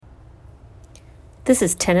This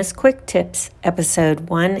is Tennis Quick Tips, episode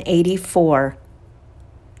 184.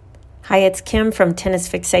 Hi, it's Kim from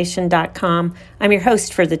TennisFixation.com. I'm your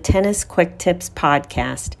host for the Tennis Quick Tips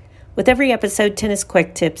podcast. With every episode, Tennis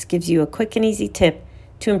Quick Tips gives you a quick and easy tip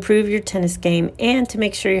to improve your tennis game and to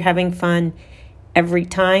make sure you're having fun every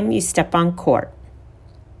time you step on court.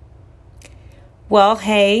 Well,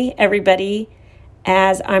 hey, everybody.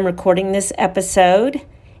 As I'm recording this episode,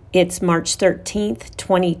 it's March 13th,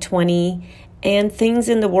 2020, and things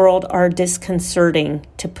in the world are disconcerting,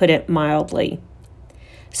 to put it mildly.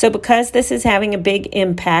 So because this is having a big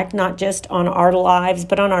impact, not just on our lives,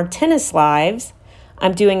 but on our tennis lives,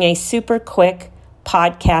 I'm doing a super quick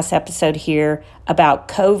podcast episode here about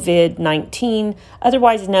COVID-19,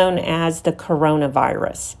 otherwise known as the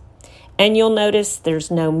coronavirus. And you'll notice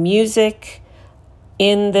there's no music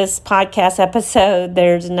in this podcast episode.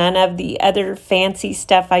 There's none of the other fancy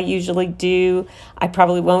stuff I usually do. I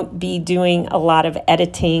probably won't be doing a lot of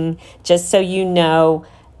editing, just so you know.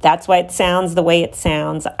 That's why it sounds the way it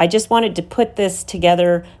sounds. I just wanted to put this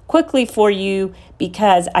together quickly for you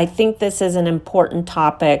because I think this is an important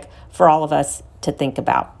topic for all of us to think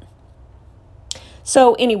about.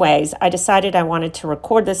 So anyways, I decided I wanted to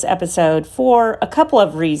record this episode for a couple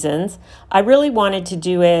of reasons. I really wanted to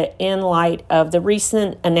do it in light of the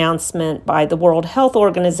recent announcement by the World Health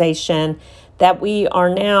Organization that we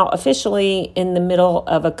are now officially in the middle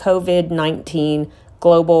of a COVID-19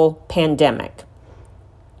 global pandemic.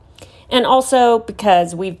 And also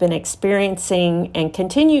because we've been experiencing and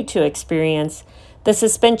continue to experience the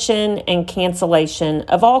suspension and cancellation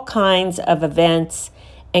of all kinds of events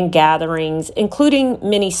and gatherings, including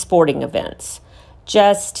many sporting events.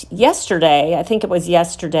 Just yesterday, I think it was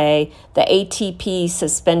yesterday, the ATP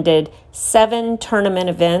suspended 7 tournament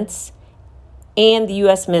events and the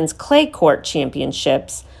U.S. Men's Clay Court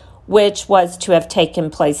Championships, which was to have taken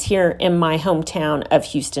place here in my hometown of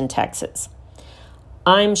Houston, Texas.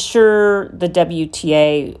 I'm sure the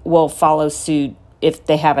WTA will follow suit if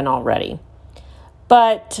they haven't already.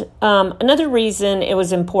 But another reason it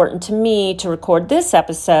was important to me to record this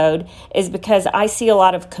episode is because I see a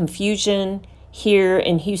lot of confusion here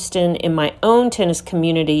in Houston in my own tennis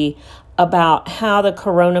community about how the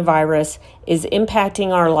coronavirus is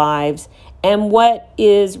impacting our lives and what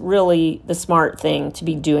is really the smart thing to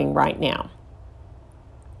be doing right now.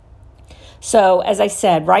 So, as I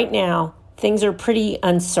said, right now, things are pretty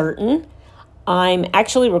uncertain. I'm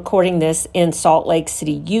actually recording this in Salt Lake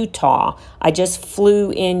City, Utah. I just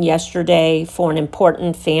flew in yesterday for an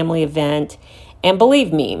important family event. And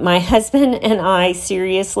believe me, my husband and I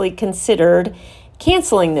seriously considered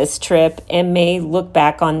canceling this trip and may look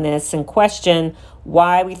back on this and question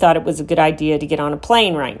why we thought it was a good idea to get on a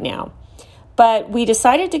plane right now. But we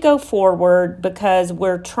decided to go forward because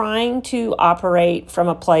we're trying to operate from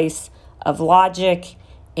a place of logic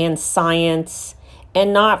and science,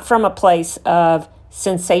 and not from a place of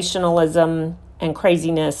sensationalism and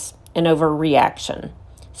craziness and overreaction.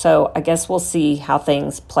 So I guess we'll see how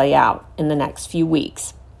things play out in the next few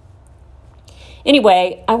weeks.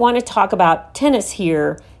 Anyway, I want to talk about tennis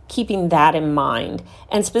here, keeping that in mind,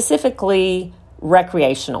 and specifically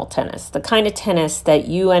recreational tennis, the kind of tennis that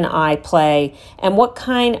you and I play, and what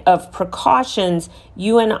kind of precautions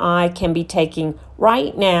you and I can be taking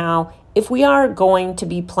right now if we are going to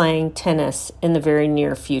be playing tennis in the very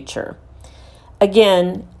near future.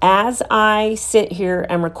 Again, as I sit here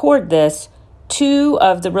and record this, 2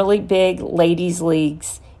 of the really big ladies'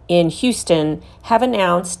 leagues in Houston have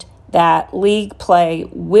announced that league play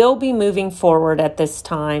will be moving forward at this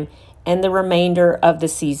time, and the remainder of the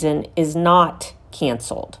season is not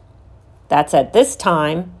canceled. That's at this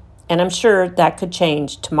time, and I'm sure that could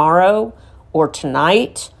change tomorrow or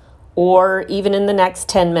tonight or even in the next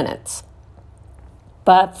 10 minutes.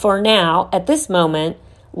 But for now, at this moment,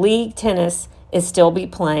 league tennis is still being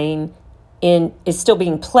played in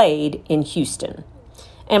Houston.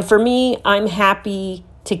 And for me, I'm happy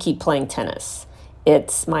to keep playing tennis.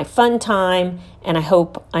 It's my fun time, and I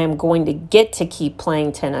hope I am going to get to keep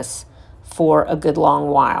playing tennis for a good long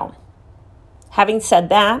while. Having said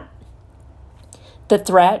that, the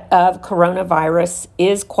threat of coronavirus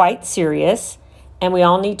is quite serious, and we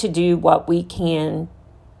all need to do what we can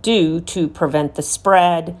do to prevent the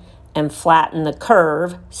spread and flatten the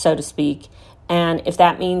curve, so to speak. And if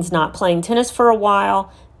that means not playing tennis for a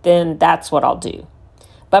while, then that's what I'll do.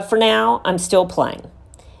 But for now, I'm still playing.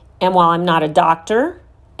 And while I'm not a doctor,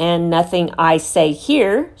 and nothing I say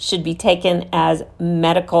here should be taken as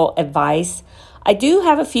medical advice, I do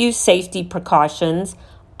have a few safety precautions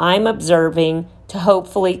I'm observing to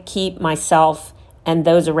hopefully keep myself and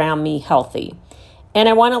those around me healthy. And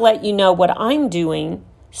I want to let you know what I'm doing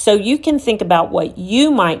so you can think about what you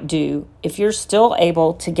might do if you're still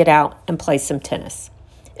able to get out and play some tennis.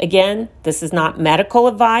 Again, this is not medical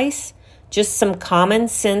advice, just some common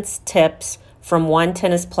sense tips from one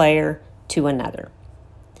tennis player to another.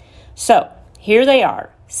 So here they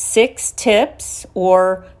are, 6 tips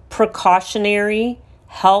or precautionary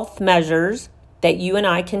health measures that you and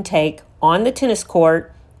I can take on the tennis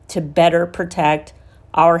court to better protect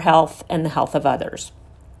our health and the health of others.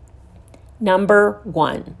 Number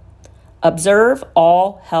 1, observe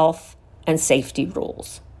all health and safety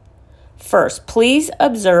rules. First, please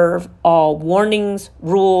observe all warnings,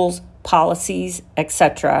 rules, policies,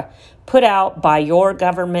 etc. put out by your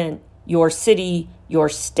government, your city, your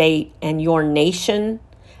state, and your nation,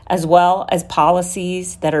 as well as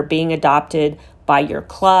policies that are being adopted by your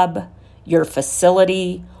club, your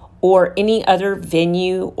facility, or any other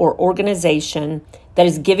venue or organization that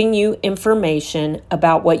is giving you information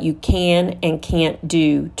about what you can and can't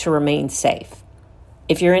do to remain safe.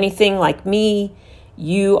 If you're anything like me,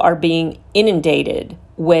 you are being inundated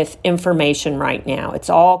with information right now. It's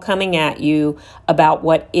all coming at you about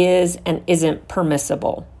what is and isn't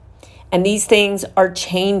permissible. And these things are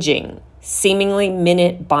changing, seemingly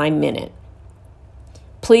minute by minute.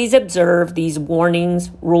 Please observe these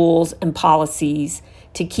warnings, rules, and policies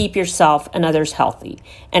to keep yourself and others healthy.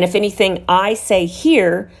 And if anything I say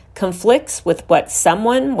here conflicts with what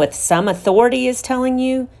someone with some authority is telling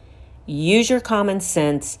you, use your common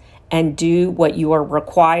sense and do what you are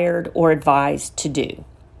required or advised to do.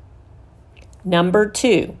 Number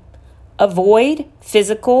 2, avoid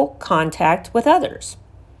physical contact with others.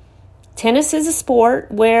 Tennis is a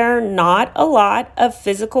sport where not a lot of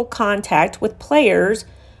physical contact with players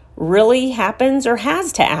really happens or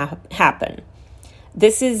has to happen.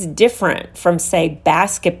 This is different from, say,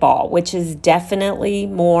 basketball, which is definitely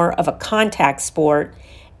more of a contact sport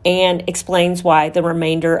and explains why the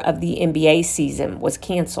remainder of the NBA season was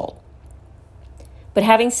canceled. But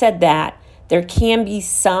having said that, there can be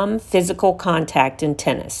some physical contact in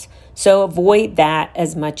tennis, so avoid that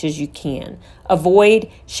as much as you can. Avoid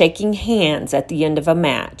shaking hands at the end of a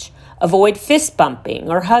match. Avoid fist bumping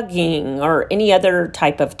or hugging or any other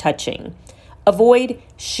type of touching. Avoid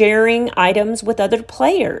sharing items with other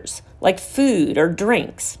players, like food or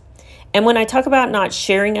drinks. And when I talk about not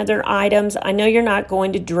sharing other items, I know you're not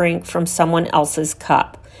going to drink from someone else's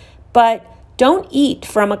cup, but don't eat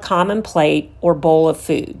from a common plate or bowl of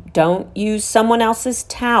food. Don't use someone else's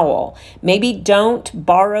towel. Maybe don't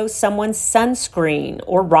borrow someone's sunscreen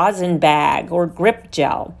or rosin bag or grip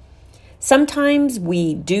gel. Sometimes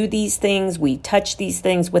we do these things, we touch these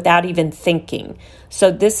things without even thinking.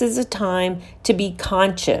 So this is a time to be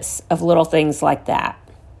conscious of little things like that.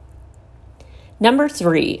 Number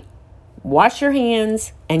 3, wash your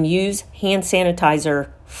hands and use hand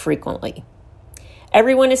sanitizer frequently.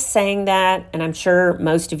 Everyone is saying that, and I'm sure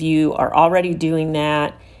most of you are already doing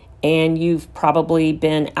that, and you've probably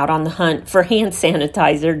been out on the hunt for hand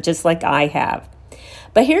sanitizer just like I have.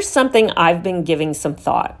 But here's something I've been giving some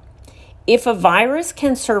thought. If a virus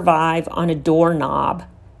can survive on a doorknob,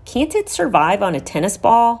 can't it survive on a tennis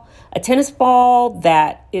ball? A tennis ball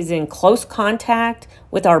that is in close contact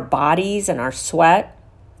with our bodies and our sweat?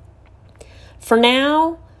 For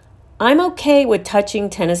now, I'm okay with touching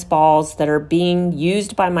tennis balls that are being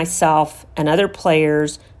used by myself and other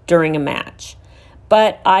players during a match.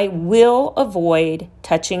 But I will avoid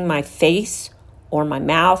touching my face or my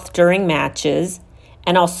mouth during matches,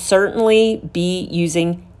 and I'll certainly be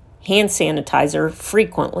using hand sanitizer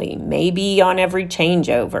frequently, maybe on every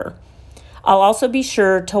changeover. I'll also be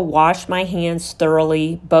sure to wash my hands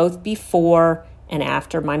thoroughly both before and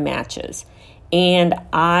after my matches, and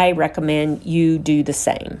I recommend you do the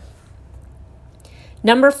same.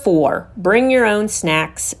 Number 4, bring your own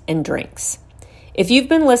snacks and drinks. If you've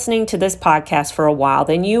been listening to this podcast for a while,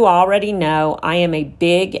 then you already know I am a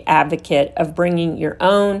big advocate of bringing your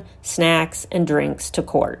own snacks and drinks to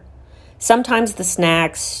court. Sometimes the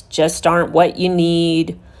snacks just aren't what you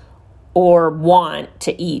need or want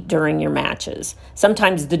to eat during your matches.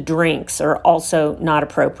 Sometimes the drinks are also not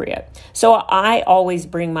appropriate. So I always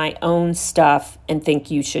bring my own stuff and think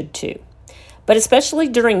you should too. But especially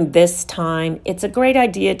during this time, it's a great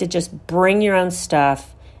idea to just bring your own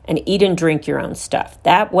stuff and eat and drink your own stuff.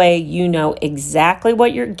 That way you know exactly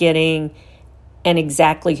what you're getting and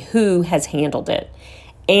exactly who has handled it.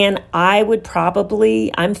 And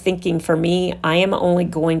I'm thinking for me, I am only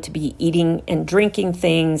going to be eating and drinking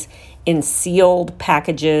things in sealed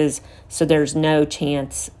packages so there's no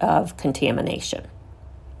chance of contamination.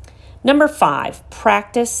 Number 5,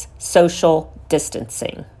 practice social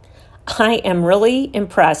distancing. I am really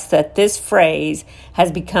impressed that this phrase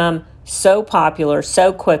has become so popular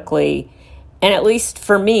so quickly. And at least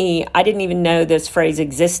for me, I didn't even know this phrase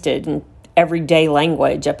existed in everyday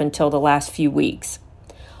language up until the last few weeks.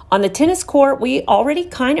 On the tennis court, we already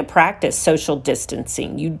kind of practice social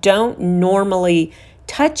distancing. You don't normally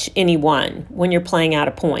touch anyone when you're playing out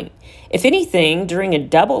a point. If anything, during a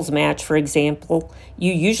doubles match, for example,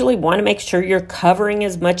 you usually want to make sure you're covering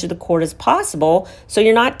as much of the court as possible so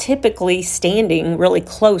you're not typically standing really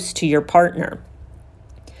close to your partner.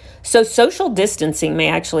 So social distancing may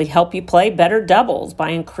actually help you play better doubles by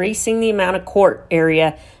increasing the amount of court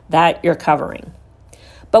area that you're covering.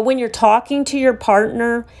 But when you're talking to your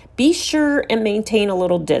partner, be sure and maintain a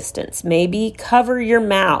little distance. Maybe cover your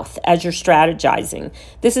mouth as you're strategizing.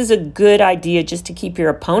 This is a good idea just to keep your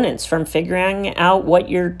opponents from figuring out what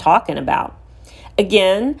you're talking about.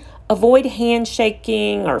 Again, avoid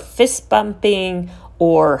handshaking or fist bumping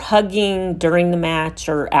or hugging during the match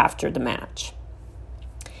or after the match.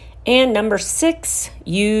 And number 6,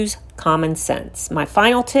 use common sense. My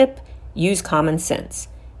final tip, use common sense.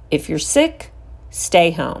 If you're sick,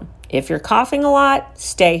 stay home. If you're coughing a lot,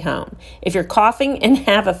 stay home. If you're coughing and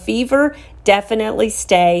have a fever, definitely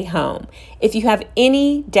stay home. If you have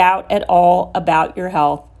any doubt at all about your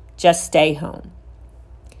health, just stay home.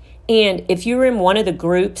 And if you're in one of the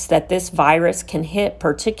groups that this virus can hit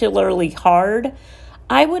particularly hard,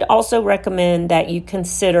 I would also recommend that you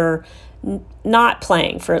consider not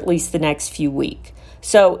playing for at least the next few weeks.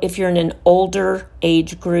 So if you're in an older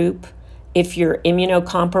age group, if you're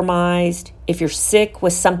immunocompromised, if you're sick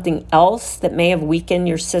with something else that may have weakened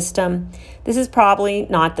your system, this is probably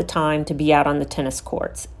not the time to be out on the tennis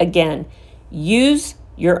courts. Again, use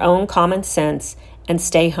your own common sense and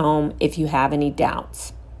stay home if you have any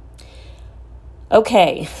doubts.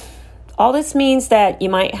 Okay, all this means that you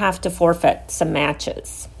might have to forfeit some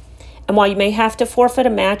matches. And while you may have to forfeit a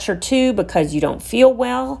match or two because you don't feel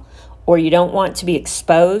well, or you don't want to be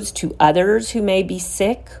exposed to others who may be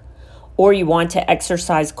sick, or you want to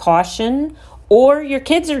exercise caution, or your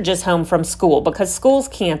kids are just home from school because school's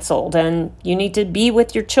canceled and you need to be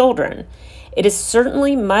with your children, it is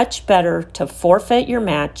certainly much better to forfeit your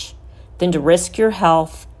match than to risk your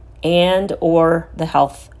health and or the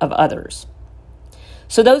health of others.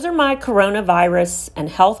 So those are my coronavirus and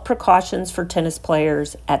health precautions for tennis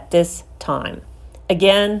players at this time.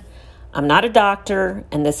 Again, I'm not a doctor,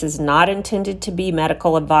 and this is not intended to be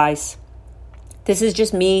medical advice. This is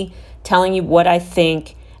just me telling you what I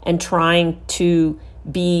think and trying to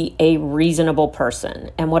be a reasonable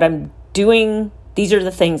person. And what I'm doing, these are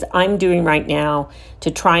the things I'm doing right now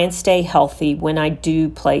to try and stay healthy when I do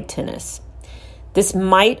play tennis. This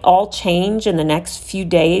might all change in the next few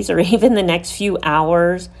days or even the next few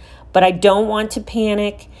hours, but I don't want to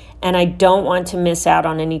panic and I don't want to miss out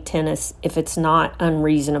on any tennis if it's not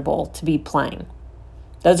unreasonable to be playing.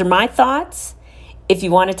 Those are my thoughts. If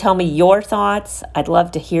you want to tell me your thoughts, I'd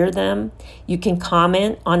love to hear them. You can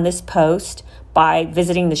comment on this post by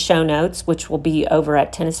visiting the show notes, which will be over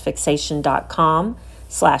at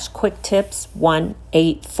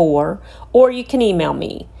tennisfixation.com/quicktips184, or you can email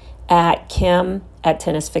me at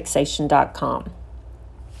kim@tennisfixation.com.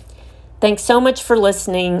 Thanks so much for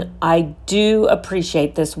listening. I do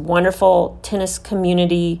appreciate this wonderful tennis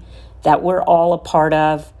community that we're all a part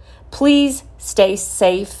of. Please stay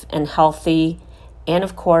safe and healthy. And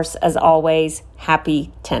of course, as always,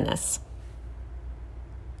 happy tennis.